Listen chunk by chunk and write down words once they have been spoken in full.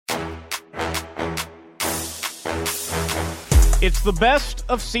It's the best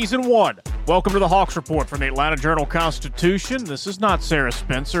of Season 1. Welcome to the Hawks Report from the Atlanta Journal-Constitution. This is not Sarah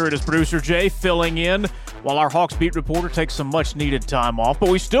Spencer. It is producer Jay filling in while our Hawks beat reporter takes some much-needed time off. But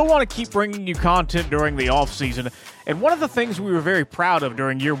we still want to keep bringing you content during the offseason. And one of the things we were very proud of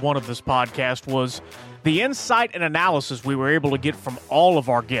during year one of this podcast was the insight and analysis we were able to get from all of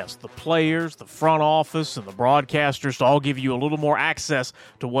our guests, the players, the front office, and the broadcasters, to all give you a little more access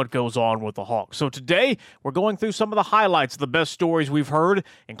to what goes on with the Hawks. So today, we're going through some of the highlights of the best stories we've heard,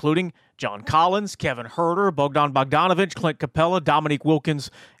 including John Collins, Kevin Huerter, Bogdan Bogdanovic, Clint Capella, Dominique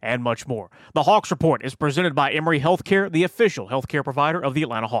Wilkins, and much more. The Hawks Report is presented by Emory Healthcare, the official healthcare provider of the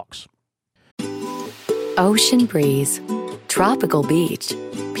Atlanta Hawks. Ocean breeze, tropical beach,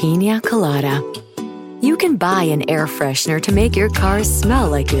 pina colada. You can buy an air freshener to make your car smell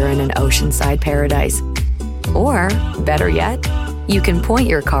like you're in an oceanside paradise. Or, better yet, you can point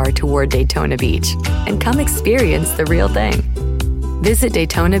your car toward Daytona Beach and come experience the real thing. Visit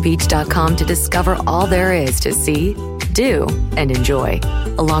DaytonaBeach.com to discover all there is to see, do, and enjoy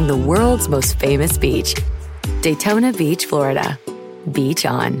along the world's most famous beach. Daytona Beach, Florida. Beach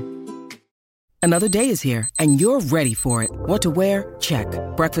on. Another day is here, and you're ready for it. What to wear? Check.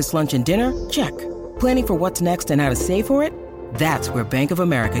 Breakfast, lunch, and dinner? Check. Planning for what's next and how to save for it? That's where Bank of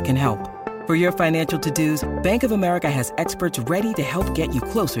America can help. For your financial to-dos, Bank of America has experts ready to help get you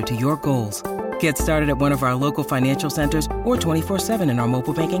closer to your goals. Get started at one of our local financial centers or 24/7 in our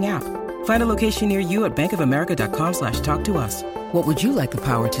mobile banking app. Find a location near you at bankofamerica.com/talktous. What would you like the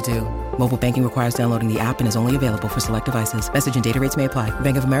power to do? Mobile banking requires downloading the app and is only available for select devices. Message and data rates may apply.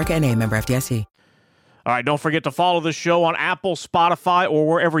 Bank of America N.A., member FDIC. All right, don't forget to follow the show on Apple, Spotify, or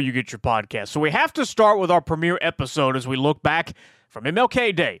wherever you get your podcasts. So we have to start with our premiere episode as we look back from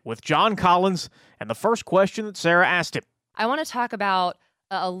MLK Day with John Collins and the first question that Sarah asked him. I want to talk about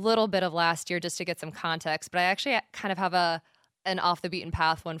a little bit of last year just to get some context, but I actually kind of have an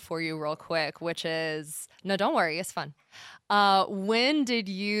off-the-beaten-path one for you real quick, which is, no, don't worry, it's fun. When did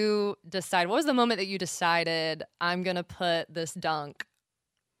you decide, what was the moment that you decided, I'm going to put this dunking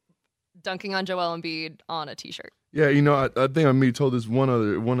on Joel Embiid on a T-shirt? Yeah, I think I maybe told this one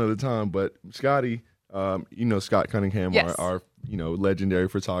other time, but Scotty, Scott Cunningham, yes. our legendary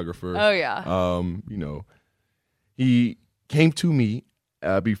photographer. Oh yeah. He came to me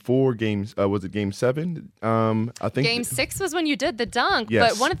before games. Was it Game 7? I think Game 6 was when you did the dunk.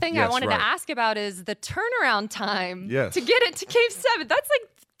 Yes, but one thing I wanted right. to ask about is the turnaround time Yes. to get it to Game 7. That's like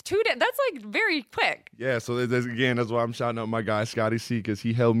 2 days. That's like very quick. Yeah, so that's why I'm shouting out my guy, Scotty C, because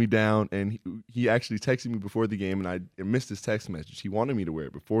he held me down, and he actually texted me before the game, and I missed his text message. He wanted me to wear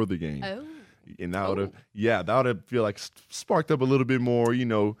it before the game. Oh. And that would have feel like sparked up a little bit more,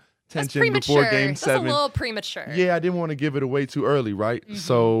 tension That's before Game 7. That's a little premature. Yeah, I didn't want to give it away too early, right? Mm-hmm.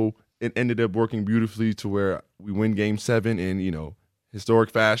 So it ended up working beautifully to where we win Game 7 in,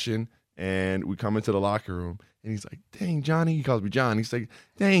 historic fashion, and we come into the locker room. And he's like, dang, Johnny. He calls me John. He's like,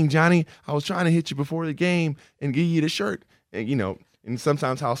 dang, Johnny, I was trying to hit you before the game and give you the shirt. And, and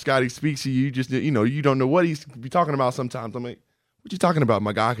sometimes how Scotty speaks to you, just, you don't know what he's be talking about sometimes. I'm like, what you talking about,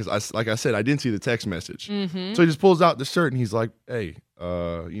 my guy? Because, like I said, I didn't see the text message. Mm-hmm. So he just pulls out the shirt and he's like, hey,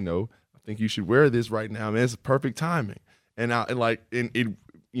 I think you should wear this right now, man. It's perfect timing.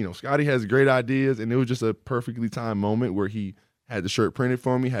 Scotty has great ideas, and it was just a perfectly timed moment where he had the shirt printed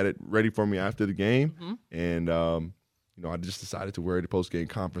for me, had it ready for me after the game. Mm-hmm. And, I just decided to wear it at the post-game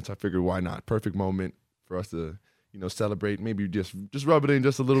conference. I figured, why not? Perfect moment for us to, celebrate, maybe just rub it in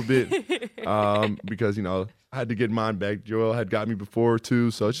just a little bit because, I had to get mine back. Joel had got me before,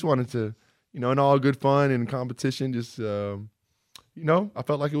 too. So I just wanted to, in all good fun and competition, just, I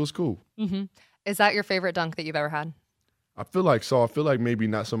felt like it was cool. Mm-hmm. Is that your favorite dunk that you've ever had? I feel like so. I feel like maybe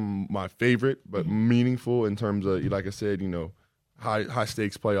not some of my favorite, but meaningful in terms of, like I said, high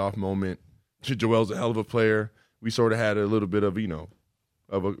stakes playoff moment. Joel's a hell of a player. We sort of had a little bit of,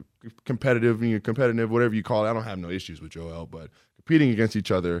 of a competitive, whatever you call it. I don't have no issues with Joel, but competing against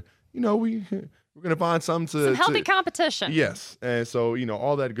each other, we're gonna find some healthy competition. Yes, and so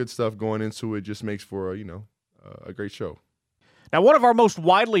all that good stuff going into it just makes for a great show. Now, one of our most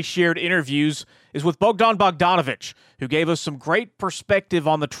widely shared interviews is with Bogdan Bogdanovic, who gave us some great perspective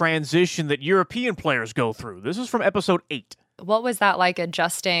on the transition that European players go through. This is from episode 8. What was that like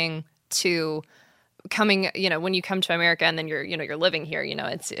adjusting to coming, when you come to America and then you're living here,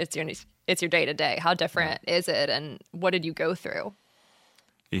 it's your day to day. How different is it, and what did you go through?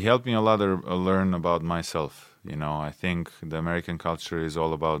 He helped me a lot to learn about myself. I think the American culture is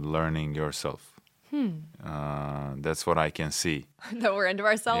all about learning yourself. That's what I can see. That we're into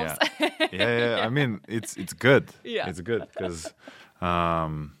ourselves. Yeah. I mean, it's good. Yeah. It's good because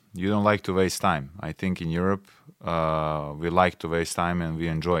you don't like to waste time. I think in Europe, we like to waste time and we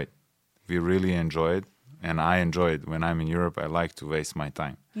enjoy it. We really enjoy it, and I enjoy it. When I'm in Europe, I like to waste my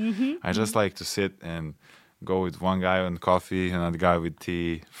time. I just like to sit and go with one guy on coffee, another guy with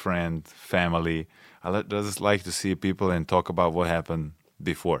tea, friend, family. Just like to see people and talk about what happened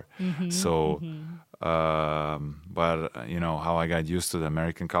before. So, but you know how I got used to the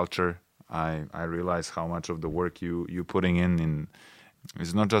American culture. I realized how much of the work you putting in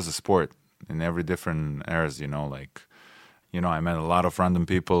it's not just a sport. In every different areas, you know, like, you know, I met a lot of random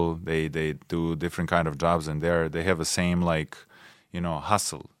people. They do different kind of jobs, and they have the same, like, you know,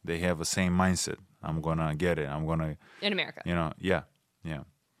 hustle. They have the same mindset. I'm gonna get it. I'm gonna In America. You know, yeah.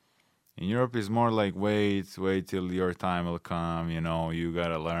 In Europe, it's more like wait till your time will come. You know, you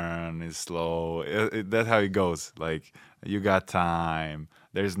gotta learn. It's slow. That's how it goes. Like, you got time.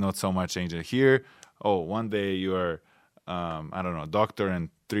 There's not so much change here. Oh, one day you are, I don't know, doctor, and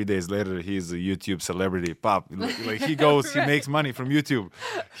 3 days later he's a YouTube celebrity. Pop, like he goes, Right. he makes money from YouTube.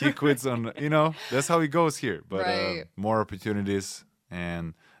 He quits on, you know, that's how it goes here. But Right. more opportunities,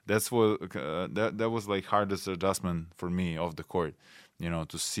 and that's what that was like hardest adjustment for me off the court. You know,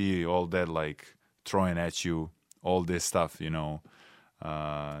 to see all that, like, throwing at you, all this stuff, you know.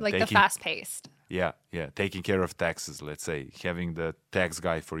 Like the fast paced. Yeah, taking care of taxes, let's say, having the tax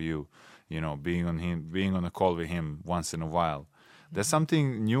guy for you, you know, being on a call with him once in a while. That's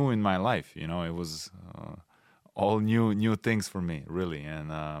something new in my life, you know. It was all new things for me, really,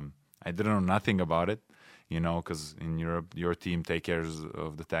 and I didn't know nothing about it, you know, because in Europe, your team take care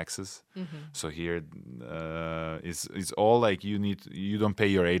of the taxes. So here, it's all like you don't pay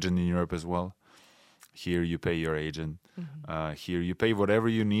your agent in Europe as well. Here you pay your agent. Here you pay whatever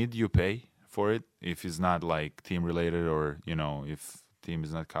you need. You pay for it if it's not like team related, or, you know, if team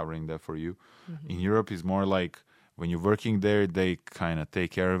is not covering that for you. In Europe, it's more like when you're working there, they kind of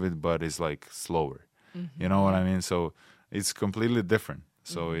take care of it, but it's like slower. You know what I mean? So it's completely different.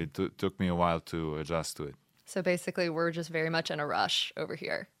 So it took me a while to adjust to it. So basically, we're just very much in a rush over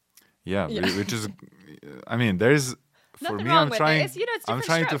here. Yeah. Which is, I mean, there's, for Nothing me, wrong I'm with trying. it. It's, you know, it's I'm different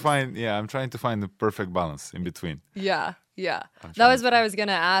trying strokes. I'm trying to find the perfect balance in between. Yeah. That was what I was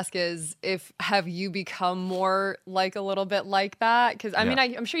gonna ask. Is have you become more like a little bit like that? Because I mean,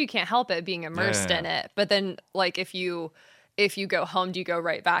 I'm sure you can't help it being immersed in it. But then, like, if you go home, do you go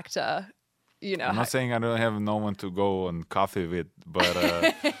right back to, you know? I'm not saying I don't have no one to go on coffee with,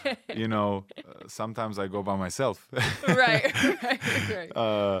 but you know, sometimes I go by myself. right.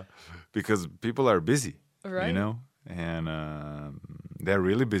 Because people are busy, Right. you know, and they're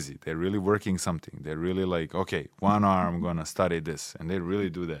really busy. They're really working something. They're really like, okay, 1 hour I'm gonna study this, and they really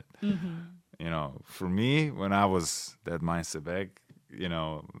do that. You know, for me, when I was that mindset back, you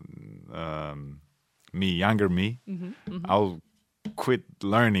know, younger me, I'll quit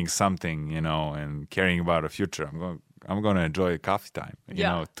learning something, you know, and caring about a future. I'm gonna enjoy coffee time. You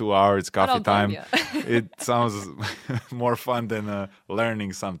know, 2 hours coffee don't blame time. It sounds more fun than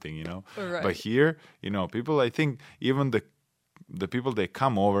learning something, you know. Right. But here, you know, people, I think even the people they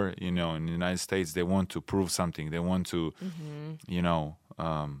come over, you know, in the United States, they want to prove something. They want to, you know,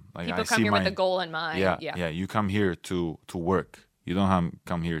 like People I come see here with a goal in mind. Yeah. You come here to work. You don't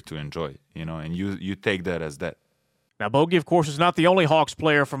come here to enjoy, you know, and you take that as that. Now, Bogey, of course, is not the only Hawks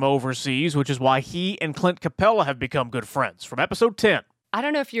player from overseas, which is why he and Clint Capella have become good friends. From episode 10. I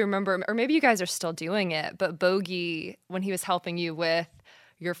don't know if you remember, or maybe you guys are still doing it, but Bogey, when he was helping you with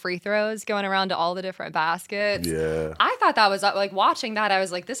your free throws, going around to all the different baskets. Yeah. I thought that was like watching that. I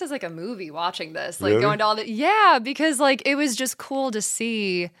was like, this is like a movie watching this, like Really? going to all the, yeah, because like it was just cool to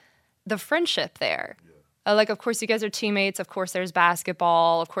see the friendship there. Like, of course, you guys are teammates. Of course, there's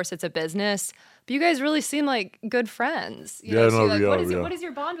basketball. Of course, it's a business. But you guys really seem like good friends. You Yeah, know, so no, like, we what are, is we it- are. what is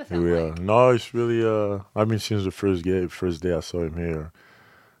your bond with Here him we like? are. No, it's really. I mean, since the first day I saw him here,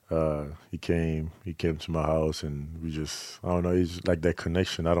 he came to my house, and we just, I don't know, it's like that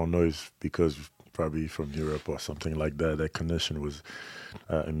connection. I don't know, it's because probably from Europe or something like that. That connection was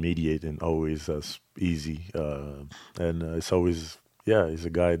immediate and always easy, and it's always, yeah, he's a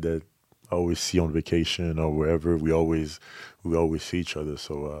guy that I always see on vacation or wherever. We always see each other.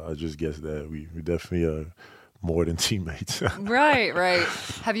 So I just guess that we definitely are more than teammates. Right.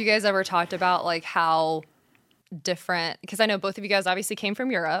 Have you guys ever talked about like how different, because I know both of you guys obviously came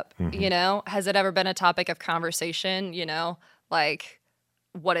from Europe, you know, has it ever been a topic of conversation, you know, like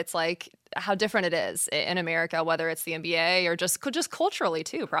what it's like, how different it is in America, whether it's the NBA or just culturally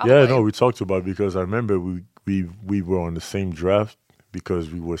too, probably. Yeah, no, we talked about it because I remember we were on the same draft because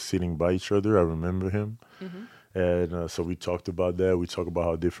we were sitting by each other. I remember him. And so we talked about that. We talked about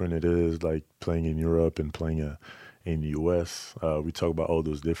how different it is, like playing in Europe and playing in the U.S. We talk about all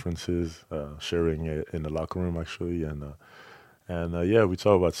those differences, sharing it in the locker room actually, and yeah, we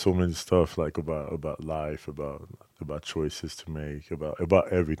talk about so many stuff like about life, about choices to make,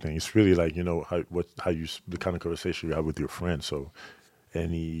 about everything. It's really like the kind of conversation you have with your friends. So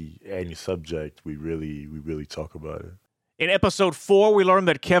any subject, we really talk about it. In episode 4, we learned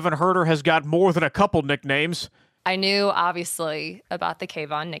that Kevin Huerter has got more than a couple nicknames. I knew, obviously, about the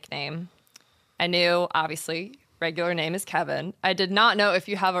Kayvon nickname. I knew, obviously, regular name is Kevin. I did not know if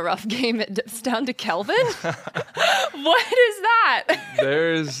you have a rough game, it dips down to Kelvin. What is that?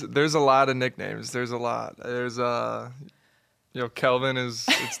 There's a lot of nicknames. There's a lot. There's Kelvin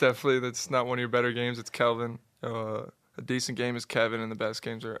it's definitely, that's not one of your better games. It's Kelvin. A decent game is Kevin, and the best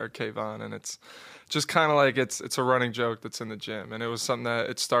games are Kayvon, and it's just kind of like it's a running joke that's in the gym. And it was something that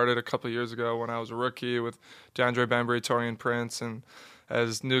it started a couple of years ago when I was a rookie with DeAndre Bembry, Taurean Prince, and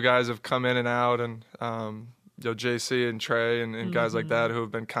as new guys have come in and out, and JC and Trey and guys like that who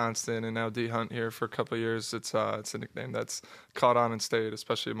have been constant, and now D Hunt here for a couple of years. It's a nickname that's caught on and stayed,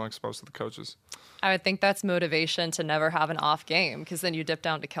 especially amongst most of the coaches. I would think that's motivation to never have an off game, because then you dip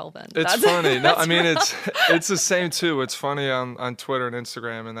down to Kelvin. It's funny. No, I mean it's the same too. It's funny on Twitter and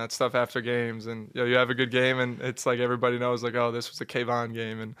Instagram and that stuff after games, and you have a good game, and it's like everybody knows like, oh, this was a Kayvon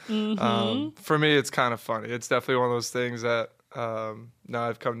game, and for me it's kind of funny. It's definitely one of those things that now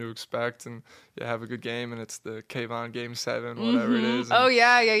I've come to expect, and you have a good game, and it's the Kayvon Game 7, whatever it is. Oh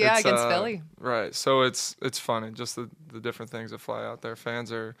yeah, against Philly. Right. So it's funny, just the different things that fly out there.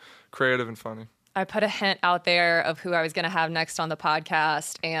 Fans are creative and funny. I put a hint out there of who I was going to have next on the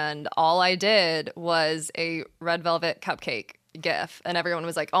podcast, and all I did was a red velvet cupcake gif, and everyone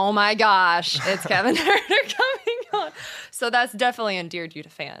was like, oh my gosh, it's Kevin Huerter coming on. So that's definitely endeared you to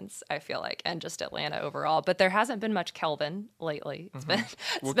fans, I feel like, and just Atlanta overall. But there hasn't been much Kelvin lately.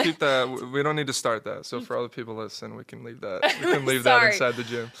 We'll keep that. We don't need to start that. So for other people listening, we can leave that. We can leave that inside the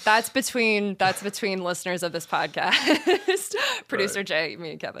gym. That's between listeners of this podcast. Producer Jay,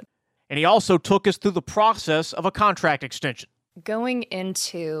 me, and Kevin. And he also took us through the process of a contract extension. Going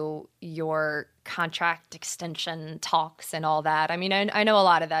into your contract extension talks and all that, I mean, I know a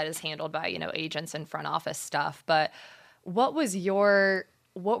lot of that is handled by, agents and front office stuff, but what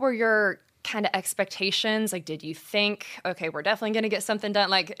were your kind of expectations? Like, did you think, okay, we're definitely going to get something done?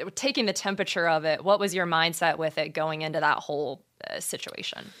 Like, taking the temperature of it, what was your mindset with it going into that whole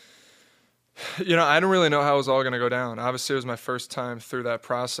situation? I didn't really know how it was all going to go down. Obviously, it was my first time through that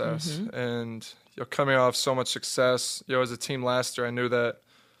process. And coming off so much success, as a team last year, I knew that,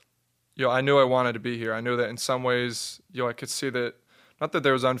 I knew I wanted to be here. I knew that in some ways, I could see that, not that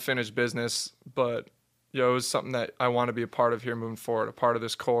there was unfinished business, but, it was something that I want to be a part of here moving forward, a part of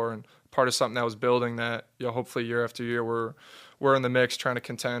this core, and part of something that was building that, hopefully year after year, we're in the mix trying to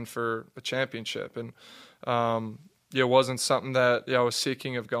contend for a championship. And, it wasn't something that I was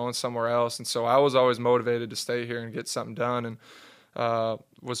seeking of going somewhere else, and so I was always motivated to stay here and get something done, and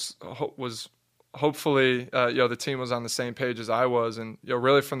was hopefully the team was on the same page as I was, and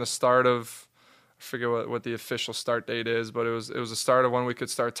really from the start of, I forget what the official start date is, but it was the start of when we could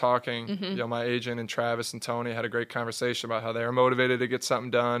start talking. My agent and Travis and Tony had a great conversation about how they were motivated to get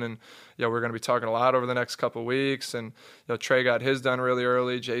something done, and we're going to be talking a lot over the next couple of weeks. And Trey got his done really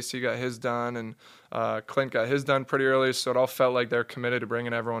early, JC got his done, and Clint got his done pretty early. So it all felt like they're committed to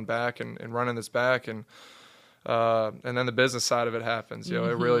bringing everyone back and running this back. And then the business side of it happens. It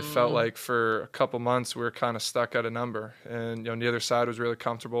really felt like for a couple months we were kind of stuck at a number, and neither side was really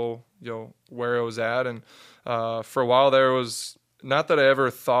comfortable where it was at. And for a while there was, not that I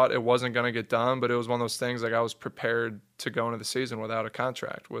ever thought it wasn't going to get done, but it was one of those things like I was prepared to go into the season without a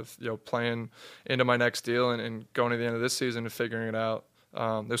contract, with playing into my next deal and going to the end of this season and figuring it out.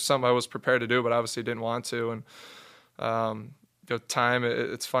 There's something I was prepared to do, but obviously didn't want to. And time,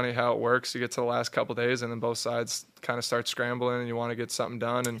 it's funny how it works. You get to the last couple of days, and then both sides kind of start scrambling, and you want to get something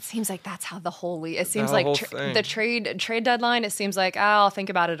done. And it seems like that's how the whole league. It seems like the trade deadline. It seems like I'll think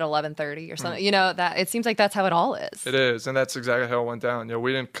about it at 11:30 or something. That it seems like that's how it all is. It is, and that's exactly how it went down.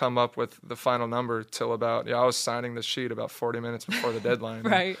 We didn't come up with the final number till about. I was signing the sheet about 40 minutes before the deadline.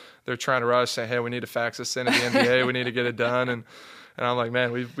 Right. They're trying to rush, saying, "Hey, we need to fax this in to the NBA. We need to get it done." And I'm like,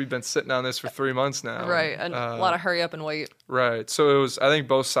 man, we've been sitting on this for 3 months now. Right, and a lot of hurry up and wait. Right. So it was, I think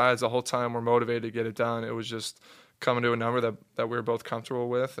both sides the whole time were motivated to get it done. It was just coming to a number that we were both comfortable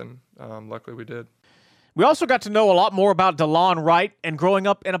with, and luckily we did. We also got to know a lot more about DeLon Wright and growing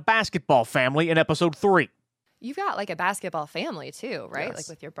up in a basketball family in episode 3. You've got like a basketball family too, right? Yes. Like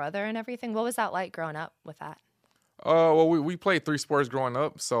with your brother and everything. What was that like growing up with that? Well, we played 3 sports growing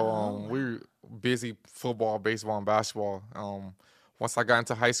up, so we were busy: football, baseball, and basketball. Once I got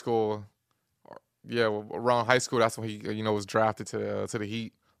into high school, around high school, that's when he, was drafted to the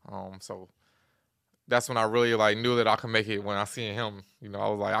Heat. So that's when I really like knew that I could make it. When I seen him, I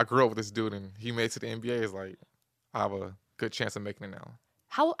was like, I grew up with this dude, and he made it to the NBA. It's like I have a good chance of making it now.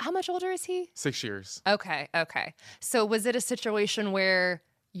 How much older is he? 6 years. Okay. So was it a situation where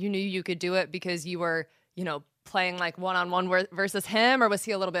you knew you could do it because you were, playing like one-on-one versus him, or was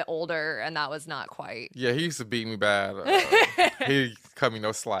he a little bit older and that was not quite? Yeah, he used to beat me bad. He cut me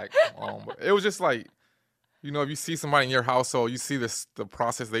no slack. But it was just like, if you see somebody in your household, you see the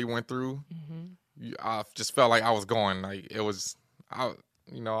process they went through. Mm-hmm. I just felt like I was going. Like it was, I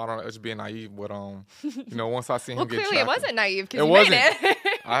don't know, it was being naive, but once I seen him get clearly drafted, it wasn't naive because you made it.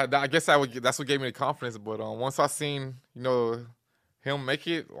 I guess that's what gave me the confidence. But once I seen him make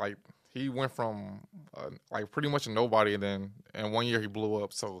it, like he went from like pretty much a nobody, and then in 1 year he blew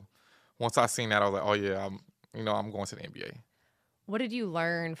up. So once I seen that, I was like, oh yeah, I'm going to the NBA. What did you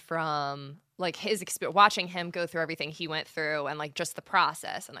learn from like his experience, watching him go through everything he went through, and like just the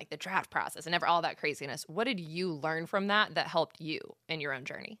process and like the draft process and all that craziness? What did you learn from that helped you in your own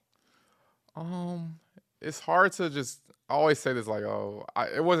journey? It's hard to just. I always say this like,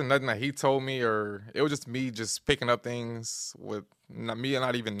 it wasn't nothing that he told me, or it was just me just picking up things with me and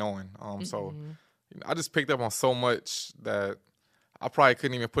not even knowing. So I just picked up on so much that I probably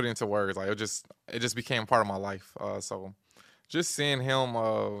couldn't even put it into words. Like it just became part of my life. So just seeing him,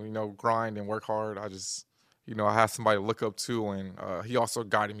 grind and work hard, I just, I have somebody to look up to, and he also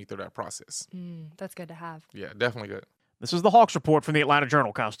guided me through that process. That's good to have. Yeah, definitely good. This is the Hawks Report from the Atlanta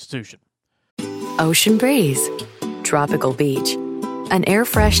Journal-Constitution. Ocean breeze, tropical beach. An air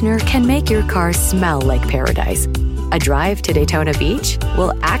freshener can make your car smell like paradise. A drive to Daytona Beach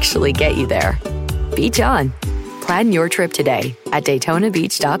will actually get you there. Beach on. Plan your trip today at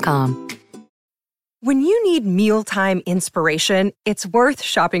DaytonaBeach.com. When you need mealtime inspiration, it's worth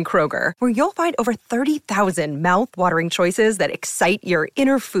shopping Kroger, where you'll find over 30,000 mouth-watering choices that excite your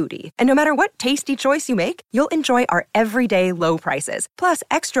inner foodie. And no matter what tasty choice you make, you'll enjoy our everyday low prices, plus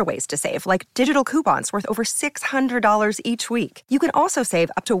extra ways to save, like digital coupons worth over $600 each week. You can also save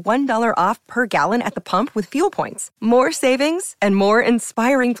up to $1 off per gallon at the pump with fuel points. More savings and more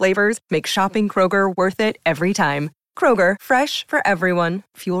inspiring flavors make shopping Kroger worth it every time. Kroger, fresh for everyone.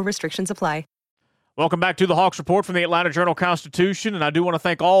 Fuel restrictions apply. Welcome back to the Hawks Report from the Atlanta Journal-Constitution, and I do want to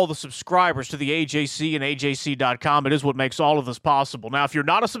thank all the subscribers to the AJC and AJC.com. It is what makes all of this possible. Now, if you're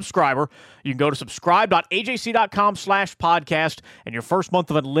not a subscriber, you can go to subscribe.ajc.com/podcast, and your first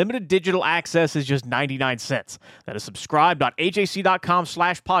month of unlimited digital access is just 99 cents. That is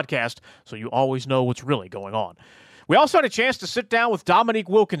subscribe.ajc.com/podcast, so you always know what's really going on. We also had a chance to sit down with Dominique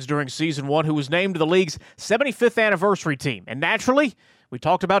Wilkins during Season 1, who was named to the league's 75th anniversary team, and naturally, we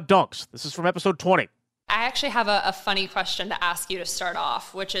talked about dunks. This is from episode 20. I actually have a funny question to ask you to start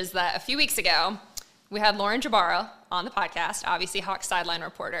off, which is that a few weeks ago, we had Lauren Jabara on the podcast, obviously Hawks sideline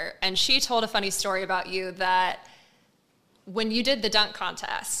reporter, and she told a funny story about you that when you did the dunk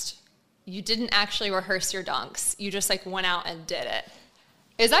contest, you didn't actually rehearse your dunks. You just went out and did it.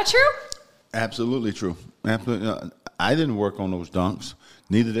 Is that true? Absolutely true. Absolutely. I didn't work on those dunks.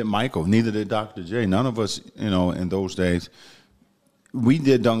 Neither did Michael. Neither did Dr. J. None of us, in those days. We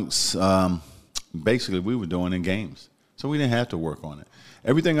did dunks, basically we were doing in games. So we didn't have to work on it.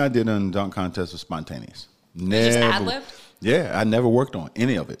 Everything I did in the dunk contest was spontaneous. Never, just ad-libbed? Yeah, I never worked on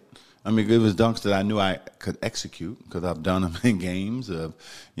any of it. I mean, it was dunks that I knew I could execute because I've done them in games, and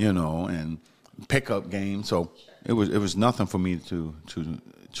pickup games. So it was nothing for me to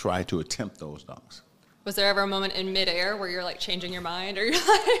try to attempt those dunks. Was there ever a moment in midair where you're changing your mind, or you're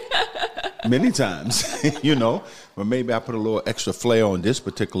Many times, but maybe I put a little extra flair on this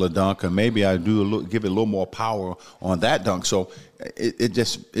particular dunk, or maybe I do give it a little more power on that dunk. So it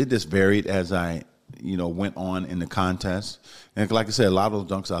just varied as I went on in the contest. And like I said, a lot of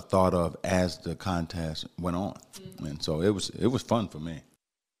those dunks I thought of as the contest went on, and so it was fun for me.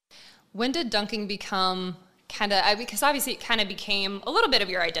 When did dunking become because obviously it kind of became a little bit of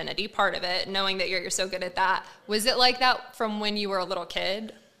your identity, part of it, knowing that you're so good at that. Was it like that from when you were a little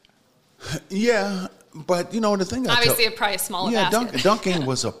kid? Yeah, but the thing obviously probably a smaller basket. Dunking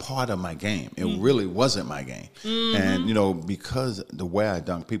was a part of my game. It really wasn't my game. Mm-hmm. And because the way I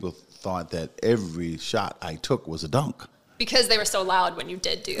dunked, people thought that every shot I took was a dunk. Because they were so loud when you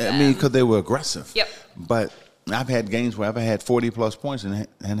did do that. I mean, because they were aggressive. Yep. But I've had games where I've had 40-plus points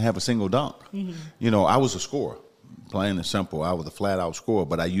and have a single dunk. Mm-hmm. I was a scorer, plain and simple. I was a flat-out scorer,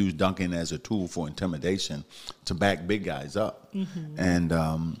 but I used dunking as a tool for intimidation to back big guys up. Mm-hmm.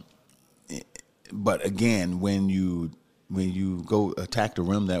 And but again, when you go attack the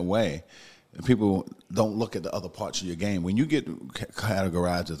rim that way, people don't look at the other parts of your game. When you get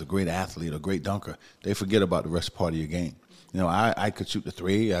categorized as a great athlete or great dunker, they forget about the rest part of your game. You know, I could shoot the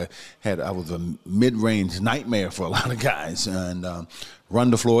three. I was a mid-range nightmare for a lot of guys, and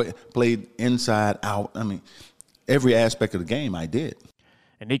run the floor, played inside, out. I mean, every aspect of the game I did.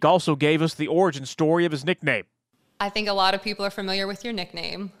 And Nick also gave us the origin story of his nickname. I think a lot of people are familiar with your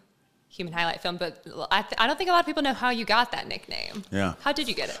nickname, Human Highlight Film, but I don't think a lot of people know how you got that nickname. Yeah. How did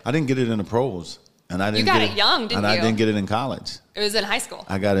you get it? I didn't get it in the pros. And I didn't you got it young, didn't you? And I didn't get it in college. It was in high school.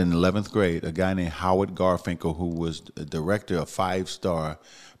 I got it in 11th grade. A guy named Howard Garfinkel, who was the director of 5-star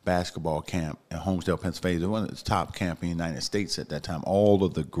basketball camp in Homestead, Pennsylvania. It was one of the top camp in the United States at that time. All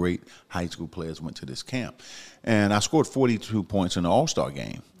of the great high school players went to this camp. And I scored 42 points in the All-Star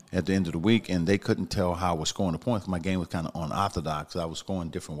game at the end of the week, and they couldn't tell how I was scoring the points. My game was kind of unorthodox. I was scoring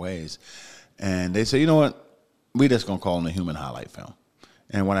different ways. And they said, you know what, we just going to call him the Human Highlight Film.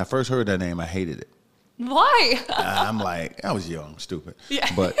 And when I first heard that name, I hated it. Why? I'm like, I was young, stupid. Yeah.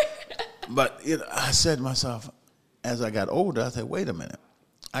 But you know, I said to myself, as I got older, I said, wait a minute,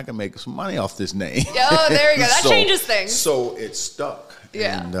 I can make some money off this name. Oh, there you go. That changes things. So it stuck.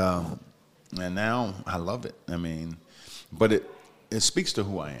 Yeah. And now I love it. I mean, but it speaks to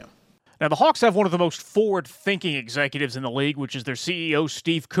who I am. Now, the Hawks have one of the most forward-thinking executives in the league, which is their CEO,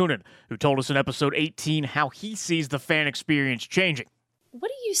 Steve Koonin, who told us in episode 18 how he sees the fan experience changing. What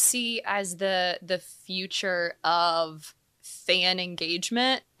do you see as the future of fan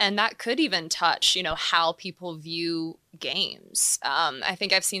engagement? And that could even touch, you know, how people view games. I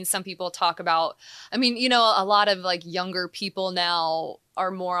think I've seen some people talk about, I mean, you know, a lot of like younger people now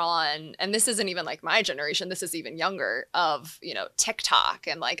are more on, and this isn't even like my generation, this is even younger, of, you know, TikTok,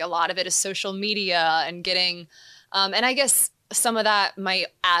 and like a lot of it is social media and getting, and I guess some of that might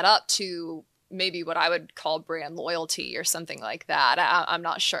add up to maybe what I would call brand loyalty or something like that. I'm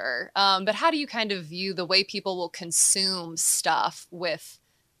not sure. But how do you kind of view the way people will consume stuff with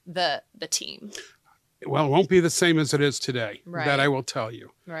the team? Well, it won't be the same as it is today. Right. That I will tell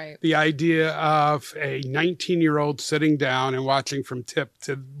you. Right. The idea of a 19-year-old sitting down and watching from tip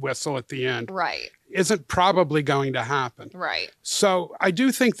to whistle at the end Right. isn't probably going to happen. Right. So I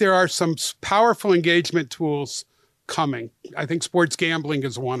do think there are some powerful engagement tools coming. I think sports gambling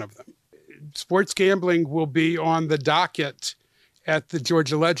is one of them. Sports gambling will be on the docket at the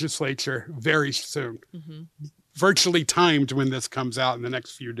Georgia legislature very soon, virtually timed when this comes out in the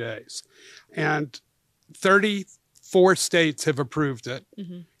next few days. And 34 states have approved it.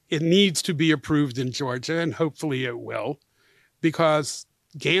 It needs to be approved in Georgia, and hopefully it will, because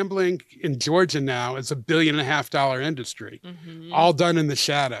gambling in Georgia now is $1.5 billion industry, all done in the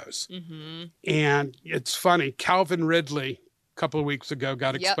shadows. And it's funny, Calvin Ridley, couple of weeks ago,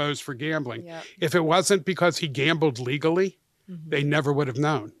 got exposed for gambling. If it wasn't because he gambled legally, they never would have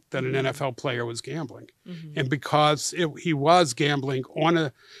known that an NFL player was gambling. And because he was gambling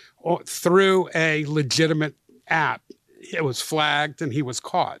through a legitimate app, it was flagged and he was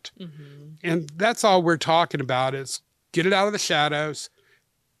caught. And that's all we're talking about, is get it out of the shadows,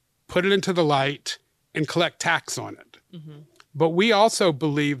 put it into the light, and collect tax on it. But we also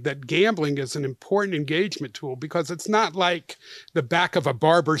believe that gambling is an important engagement tool, because it's not like the back of a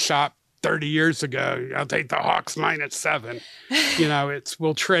barber shop 30 years ago. I'll take the Hawks -7. You know, it's,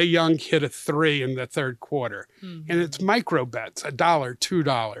 will Trae Young hit a 3 in the third quarter? And it's micro bets, $1,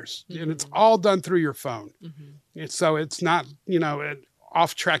 $2. And it's all done through your phone. And so it's not, you know,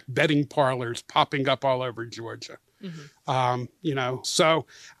 off-track betting parlors popping up all over Georgia. You know, so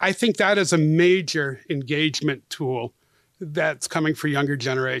I think that is a major engagement tool that's coming for younger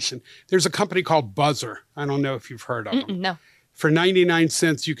generation. There's a company called Buzzer. I don't know if you've heard of them. No. For 99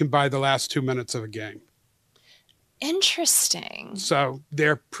 cents, you can buy the last 2 minutes of a game. Interesting. So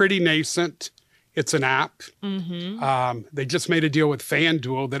they're pretty nascent. It's an app. They just made a deal with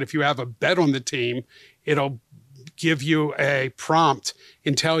FanDuel that if you have a bet on the team, it'll give you a prompt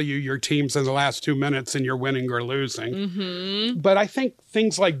and tell you your team's in the last 2 minutes and you're winning or losing. But I think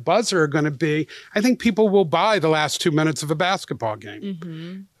things like Buzzer are going to be, I think people will buy the last 2 minutes of a basketball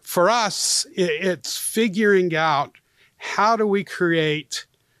game. For us, it's figuring out, how do we create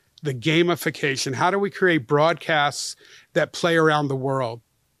the gamification? How do we create broadcasts that play around the world?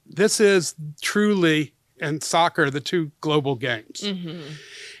 This is truly, and soccer, the two global games.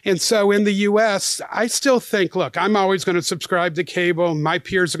 And so in the U.S., I still think, look, I'm always going to subscribe to cable. My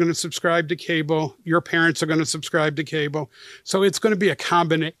peers are going to subscribe to cable. Your parents are going to subscribe to cable. So it's going to be a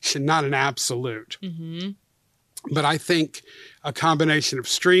combination, not an absolute. But I think a combination of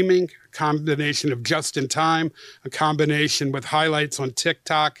streaming, a combination of just in time, a combination with highlights on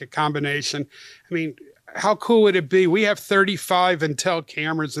TikTok, a combination. I mean, how cool would it be? We have 35 Intel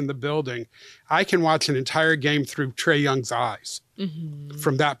cameras in the building. I can watch an entire game through Trae Young's eyes.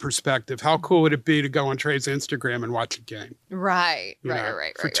 From that perspective, how cool would it be to go on Trae's Instagram and watch a game? Right.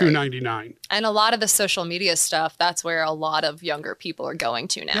 For $2.99. And a lot of the social media stuff, that's where a lot of younger people are going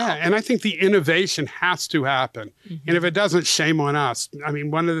to now. Yeah, and I think the innovation has to happen. And if it doesn't, shame on us. I mean,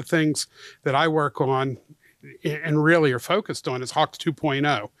 one of the things that I work on and really are focused on is Hawks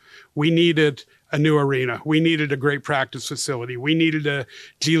 2.0. We needed a new arena. We needed a great practice facility. We needed a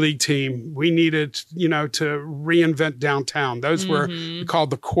G League team. We needed, to reinvent downtown. Those were called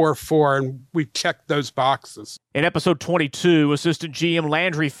the core four, and we checked those boxes. In episode 22, assistant GM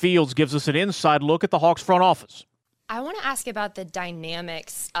Landry Fields gives us an inside look at the Hawks front office. I want to ask about the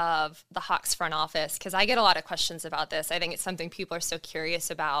dynamics of the Hawks front office, because I get a lot of questions about this. I think it's something people are so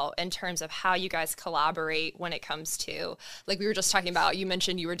curious about in terms of how you guys collaborate when it comes to, like we were just talking about, you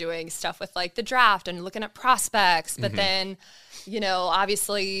mentioned you were doing stuff with like the draft and looking at prospects, but then,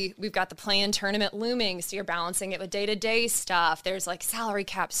 obviously we've got the play-in tournament looming, so you're balancing it with day-to-day stuff. There's like salary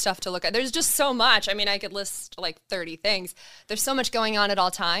cap stuff to look at. There's just so much. I mean, I could list like 30 things. There's so much going on at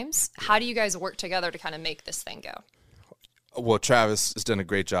all times. How do you guys work together to kind of make this thing go? Well, Travis has done a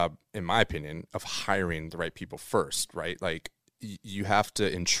great job, in my opinion, of hiring the right people first, right? Like, you have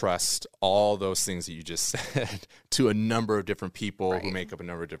to entrust all those things that you just said to a number of different people who make up a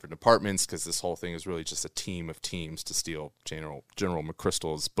number of different departments, because this whole thing is really just a team of teams, to steal General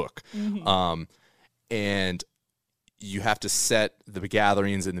McChrystal's book. And you have to set the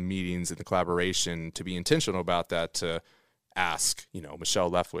gatherings and the meetings and the collaboration to be intentional about that, to ask, Michelle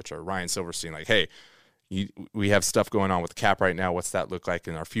Leftwich or Ryan Silverstein, like, hey, we have stuff going on with the cap right now. What's that look like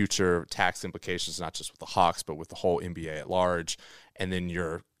in our future? Tax implications, not just with the Hawks, but with the whole NBA at large. And then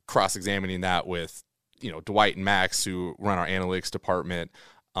you're cross-examining that with, Dwight and Max, who run our analytics department,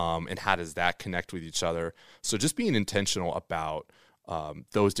 and how does that connect with each other? So just being intentional about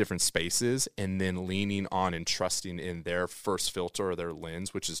those different spaces, and then leaning on and trusting in their first filter or their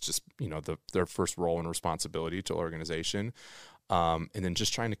lens, which is just, their first role and responsibility to the organization. And then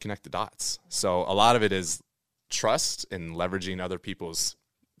just trying to connect the dots. So a lot of it is trust and leveraging other people's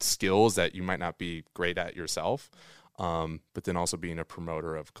skills that you might not be great at yourself, but then also being a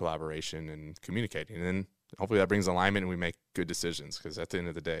promoter of collaboration and communicating. And then hopefully that brings alignment and we make good decisions, because at the end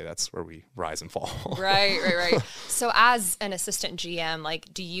of the day, that's where we rise and fall. Right. So as an assistant GM,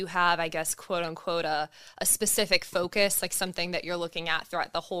 like, do you have, I guess, quote unquote, a specific focus, like something that you're looking at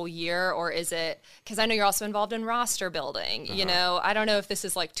throughout the whole year? Or is it, because I know you're also involved in roster building, I don't know if this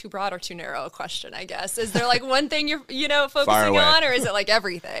is like too broad or too narrow a question, I guess. Is there like one thing you're, focusing on, or is it like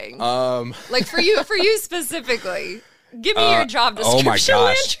everything? Like for you specifically? Give me your job description. Oh my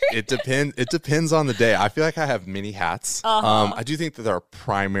gosh, Landry. It depends on the day. I feel like I have many hats. I do think that there are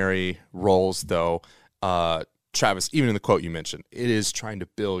primary roles, though. Travis, even in the quote you mentioned, it is trying to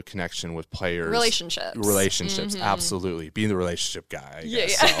build connection with players. Relationships, absolutely. Being the relationship guy, I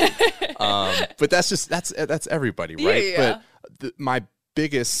guess. So, but that's everybody, right? Yeah. But my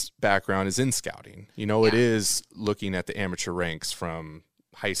biggest background is in scouting. It is looking at the amateur ranks from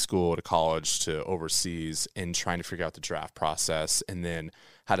high school to college to overseas, and trying to figure out the draft process, and then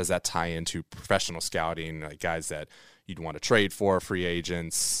how does that tie into professional scouting, like guys that you'd want to trade for, free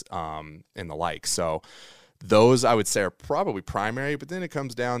agents, and the like. So those, I would say, are probably primary, but then it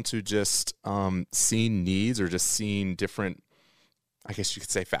comes down to just seeing needs, or just seeing different, I guess you could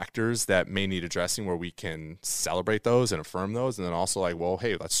say, factors that may need addressing, where we can celebrate those and affirm those. And then also like, well,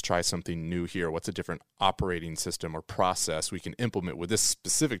 hey, let's try something new here. What's a different operating system or process we can implement with this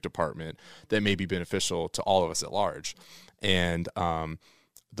specific department that may be beneficial to all of us at large? And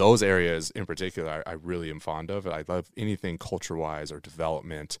those areas in particular, I really am fond of. I love anything culture-wise or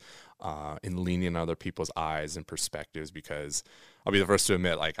development, and leaning on other people's eyes and perspectives, because I'll be the first to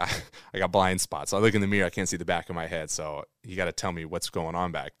admit, like, I got blind spots. So I look in the mirror, I can't see the back of my head. So you got to tell me what's going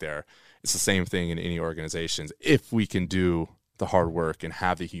on back there. It's the same thing in any organizations. If we can do the hard work and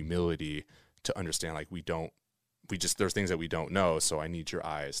have the humility to understand, like, there's things that we don't know. So I need your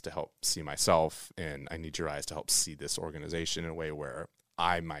eyes to help see myself, and I need your eyes to help see this organization in a way where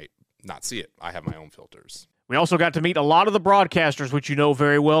I might not see it. I have my own filters. We also got to meet a lot of the broadcasters, which you know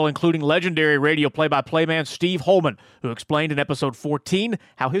very well, including legendary radio play-by-play man Steve Holman, who explained in episode 14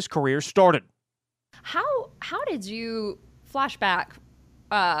 how his career started. How did you, flash back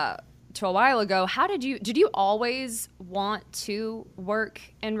to a while ago, did you always want to work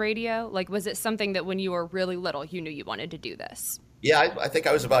in radio? Like, was it something that when you were really little, you knew you wanted to do this? Yeah, I think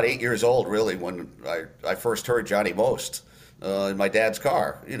I was about 8 years old, really, when I first heard Johnny Most in my dad's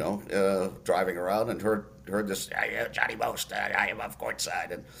car, driving around, and heard heard this, Johnny Most, I am off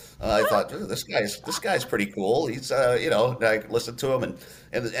courtside, and I thought this guy's pretty cool. He's I listened to him,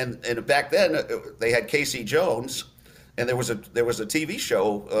 and back then they had Casey Jones, and there was a TV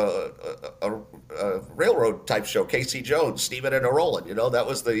show, a railroad type show, Casey Jones, Steaming and a Rolling. That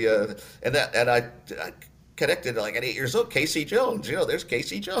was and I connected like at 8 years old. Casey Jones, there's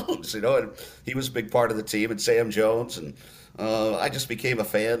Casey Jones, and he was a big part of the team, and Sam Jones, and I just became a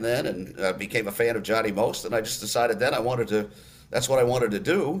fan then, and became a fan of Johnny Most, and I just decided then that's what I wanted to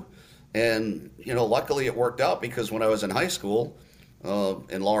do, and luckily it worked out, because when I was in high school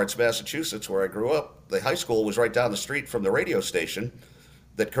in Lawrence, Massachusetts, where I grew up, the high school was right down the street from the radio station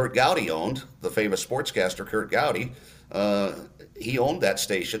that Curt Gowdy owned, the famous sportscaster Curt Gowdy. He owned that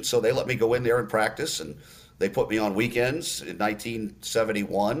station, so they let me go in there and practice, and they put me on weekends. In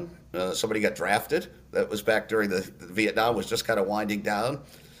 1971, somebody got drafted. That was back during the Vietnam was just kind of winding down.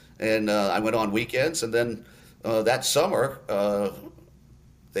 And I went on weekends. And then that summer,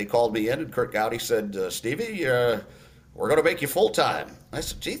 they called me in, and Curt Gowdy said, Stevie, we're going to make you full-time. I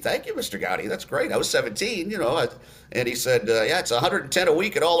said, gee, thank you, Mr. Gowdy. That's great. I was 17, and he said, yeah, it's 110 a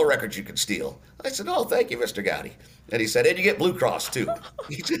week and all the records you can steal. I said, oh, thank you, Mr. Gowdy. And he said, and you get Blue Cross, too.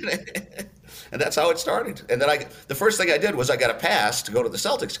 And that's how it started. And then the first thing I did was I got a pass to go to the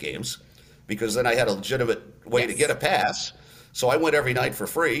Celtics games, because then I had a legitimate way to get a pass. So I went every night for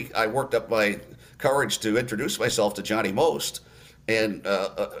free. I worked up my courage to introduce myself to Johnny Most. And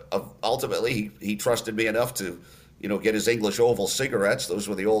ultimately, he trusted me enough to get his English Oval cigarettes. Those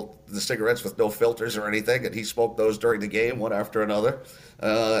were the cigarettes with no filters or anything, and he smoked those during the game, one after another.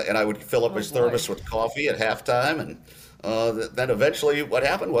 And I would fill up his thermos with coffee at halftime. And then eventually what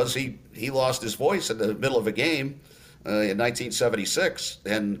happened was he lost his voice in the middle of a game in 1976,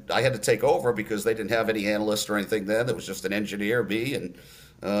 and I had to take over because they didn't have any analysts or anything then. There was just an engineer, me, and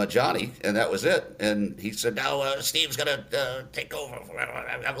Johnny, and that was it. And he said, now Steve's going to take over.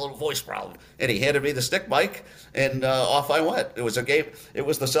 I have a little voice problem. And he handed me the stick mic, and off I went. It was a game. It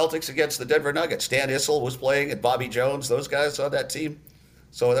was the Celtics against the Denver Nuggets. Stan Issel was playing, and Bobby Jones, those guys on that team.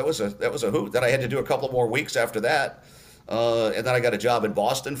 So that was a hoot. Then I had to do a couple more weeks after that. And then I got a job in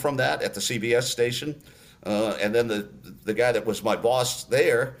Boston from that at the CBS station. And then the guy that was my boss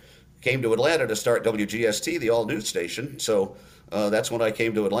there came to Atlanta to start WGST, the all-news station. So that's when I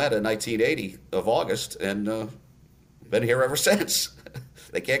came to Atlanta in 1980 of August, and been here ever since.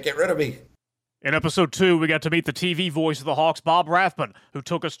 They can't get rid of me. In episode 2, we got to meet the TV voice of the Hawks, Bob Rathbun, who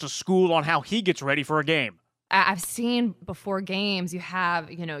took us to school on how he gets ready for a game. I've seen before games, you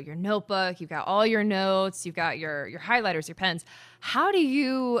have, your notebook, you've got all your notes, you've got your highlighters, your pens. How do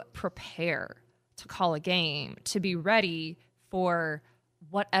you prepare to call a game, to be ready for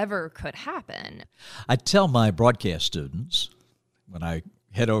whatever could happen? I tell my broadcast students when I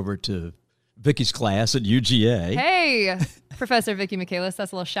head over to Vicky's class at UGA. Hey, Professor Vicky Michaelis,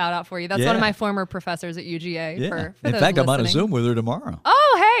 that's a little shout out for you. That's one of my former professors at UGA. Yeah. For In those fact, I'm on a listening. Zoom with her tomorrow.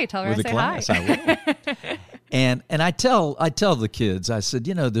 Oh, hey, tell her With I the say class, hi. I will. And I tell the kids, I said,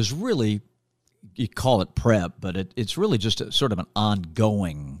 there's really, you call it prep, but it's really just a sort of an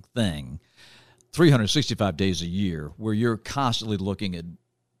ongoing thing, 365 days a year, where you're constantly looking at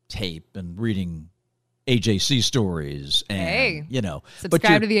tape and reading AJC stories, and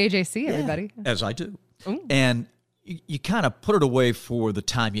subscribe to the AJC, everybody. As I do. Ooh. And you kind of put it away for the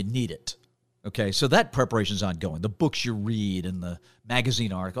time you need it. Okay, so that preparation is ongoing. The books you read and the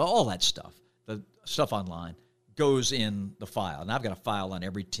magazine article, all that stuff, the stuff online goes in the file. And I've got a file on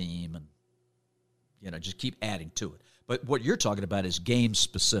every team, and just keep adding to it. But what you're talking about is game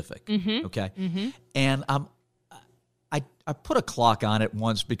specific. Mm-hmm. Okay, mm-hmm. and I put a clock on it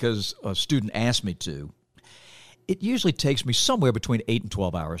once because a student asked me to. It usually takes me somewhere between 8 and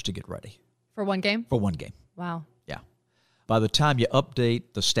 12 hours to get ready. For one game? For one game. Wow. Yeah. By the time you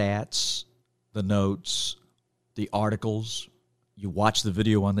update the stats, the notes, the articles, you watch the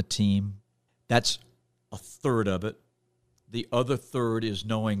video on the team, that's a third of it. The other third is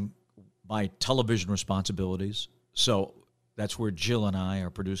knowing my television responsibilities. So that's where Jill and I, our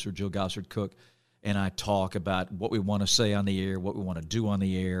producer, Jill Gossard-Cook, and I talk about what we want to say on the air, what we want to do on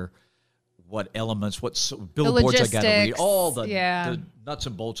the air, what elements, what billboards I got to read, all the nuts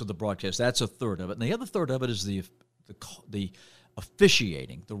and bolts of the broadcast. That's a third of it. And the other third of it is the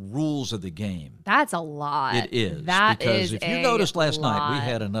officiating, the rules of the game. That's a lot. It is. That because is if you a noticed last lot. night, we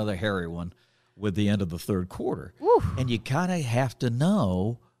had another hairy one with the end of the third quarter. Woo. And you kind of have to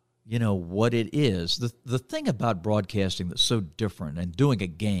know, what it is. The thing about broadcasting that's so different and doing a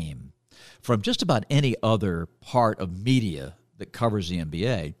game from just about any other part of media that covers the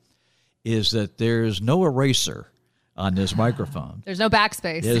NBA is that there's no eraser on this microphone. There's no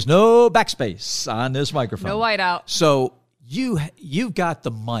backspace. There's no backspace on this microphone. No whiteout. So you've got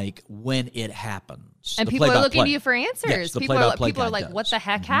the mic when it happens. And the people are looking play-by-play. to you for answers. Yes, the people play-by-play are guy like, does. what the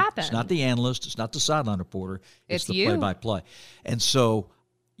heck happened? It's not the analyst. It's not the sideline reporter. It's the you. play-by-play. And so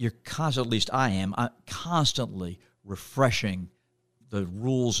you're constantly, at least I'm constantly refreshing the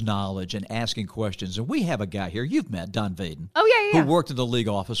rules knowledge and asking questions. And we have a guy here you've met, Don Vaden. Oh, yeah. Who worked in the league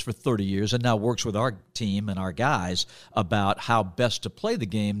office for 30 years and now works with our team and our guys about how best to play the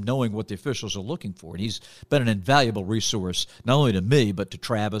game, knowing what the officials are looking for. And he's been an invaluable resource, not only to me, but to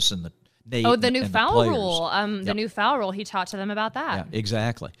Travis and Nate. Oh, the new and foul the rule. The Yep. new foul rule, he talked to them about that. Yeah,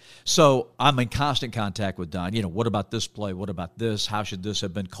 exactly. So I'm in constant contact with Don. What about this play? What about this? How should this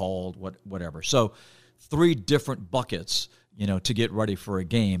have been called? Whatever. So 3 different buckets, to get ready for a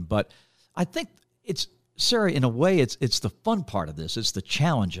game. But I think it's, Sarah, in a way, it's the fun part of this. It's the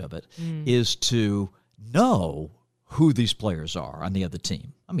challenge of it is to know who these players are on the other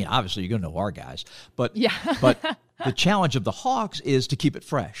team. I mean, obviously, you're going to know our guys. But the challenge of the Hawks is to keep it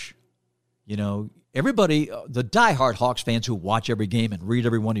fresh. Everybody, the diehard Hawks fans who watch every game and read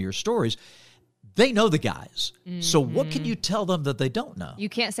every one of your stories, they know the guys. So what can you tell them that they don't know? You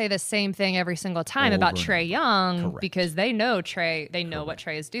can't say the same thing every single time about Trae Young because they know Trae. They know what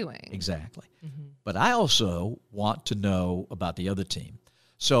Trae is doing. Exactly. But I also want to know about the other team.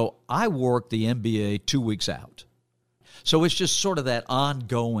 So I work the NBA 2 weeks out. So it's just sort of that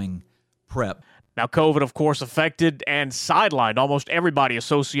ongoing prep. Now, COVID, of course, affected and sidelined almost everybody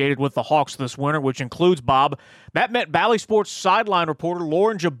associated with the Hawks this winter, which includes Bob. That meant Bally Sports sideline reporter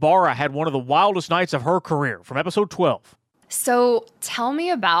Lauren Jabara had one of the wildest nights of her career from episode 12. So tell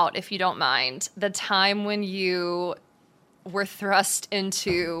me about, if you don't mind, the time when you were thrust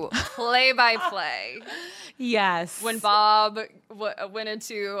into play-by-play. Yes. When Bob went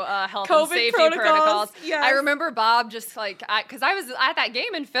into health COVID and safety protocols. Yes. I remember Bob just because I was at that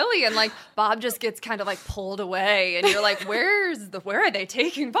game in Philly and Bob just gets kind of pulled away and you're like, where are they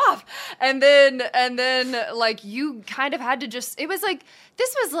taking Bob? And then you kind of had to just,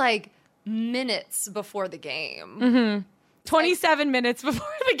 this was minutes before the game. Mm-hmm. 27 minutes before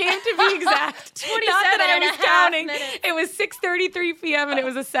the game, to be exact. 27 Not that I and was a half counting. minutes. It was 6:33 p.m. and it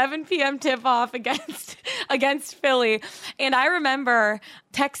was a 7 p.m. tip-off against Philly. And I remember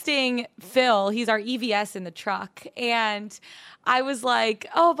texting Phil, he's our EVS in the truck, and I was like,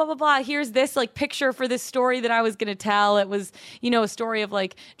 oh, blah, blah, blah. Here's this picture for this story that I was going to tell. It was, a story of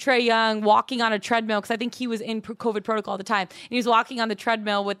Trae Young walking on a treadmill because I think he was in COVID protocol at the time. And he was walking on the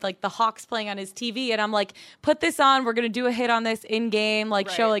treadmill with the Hawks playing on his TV. And I'm like, put this on. We're going to do a hit on this in game,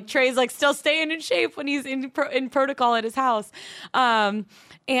 show Trae's still staying in shape when he's in protocol at his house.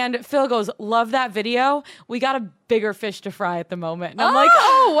 And Phil goes, love that video. We got a bigger fish to fry at the moment. And I'm like,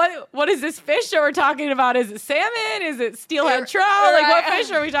 oh, what is this fish that we're talking about? Is it salmon? Is it steelhead trout? What fish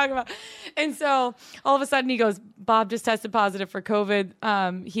are we talking about? And so all of a sudden he goes, Bob just tested positive for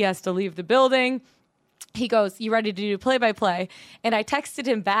COVID. He has to leave the building. He goes, you ready to do play-by-play? And I texted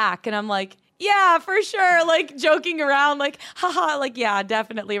him back and I'm like, yeah, for sure. Joking around, haha, yeah,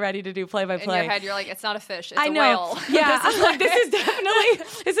 definitely ready to do play-by-play. In your head, you're like, it's not a fish, it's a whale. Yeah, I'm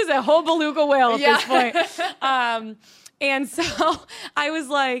this is a whole beluga whale at this point. And so I was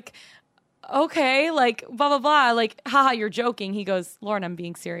like, okay, blah, blah, blah. Haha, you're joking. He goes, Lauren, I'm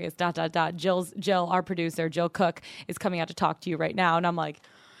being serious, ... Jill, our producer, Jill Cook, is coming out to talk to you right now. And I'm like,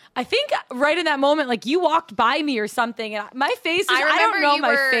 I think right in that moment, you walked by me or something, and my face. I don't know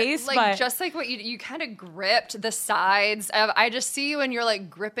my face, but just what you kind of gripped the sides. I just see you, and you're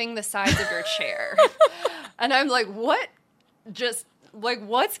gripping the sides of your chair, and I'm like, what? Just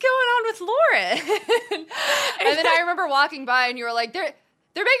what's going on with Lauren? And then I remember walking by, and you were like,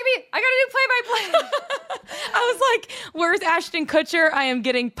 They're making me, I gotta do play-by-play. I was like, where's Ashton Kutcher? I am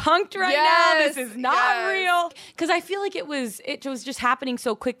getting punked right now. This is not real. Because I feel like it was just happening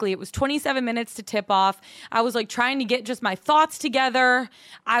so quickly. It was 27 minutes to tip off. I was trying to get just my thoughts together.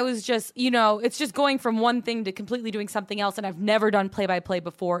 I was just, it's just going from one thing to completely doing something else. And I've never done play-by-play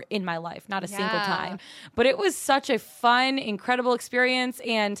before in my life, not a single time. But it was such a fun, incredible experience.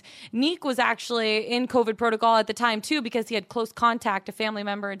 And Neek was actually in COVID protocol at the time too, because he had close contact, a family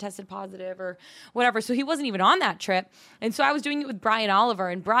member, and tested positive or whatever. So he wasn't even on that trip. And so I was doing it with Brian Oliver,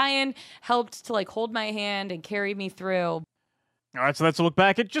 and Brian helped to hold my hand and carry me through. All right, so let's look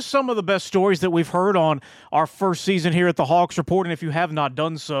back at just some of the best stories that we've heard on our first season here at the Hawks Report. And if you have not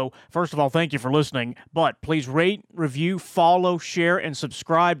done so, first of all, thank you for listening. But please rate, review, follow, share, and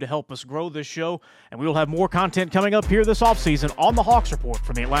subscribe to help us grow this show. And we will have more content coming up here this offseason on the Hawks Report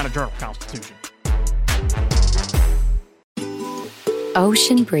from the Atlanta Journal-Constitution.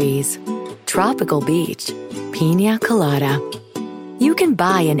 Ocean breeze, tropical beach. Pina Colada. You can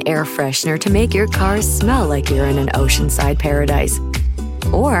buy an air freshener to make your car smell like you're in an oceanside paradise.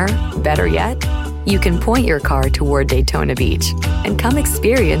 Or, better yet, you can point your car toward Daytona Beach and come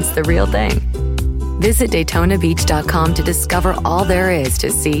experience the real thing. Visit DaytonaBeach.com to discover all there is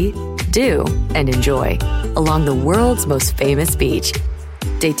to see, do, and enjoy along the world's most famous beach.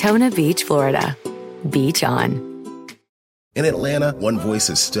 Daytona Beach, Florida. Beach on. In Atlanta, one voice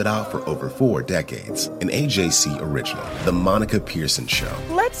has stood out for over 4 decades. An AJC original, The Monica Pearson Show.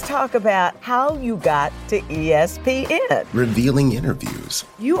 Let's talk about how you got to ESPN. Revealing interviews.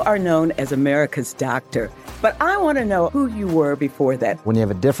 You are known as America's doctor, but I want to know who you were before that. When you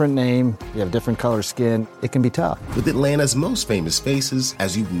have a different name, you have different color skin, it can be tough. With Atlanta's most famous faces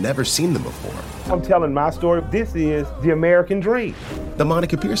as you've never seen them before. I'm telling my story. This is the American dream. The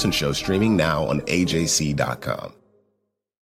Monica Pearson Show, streaming now on AJC.com.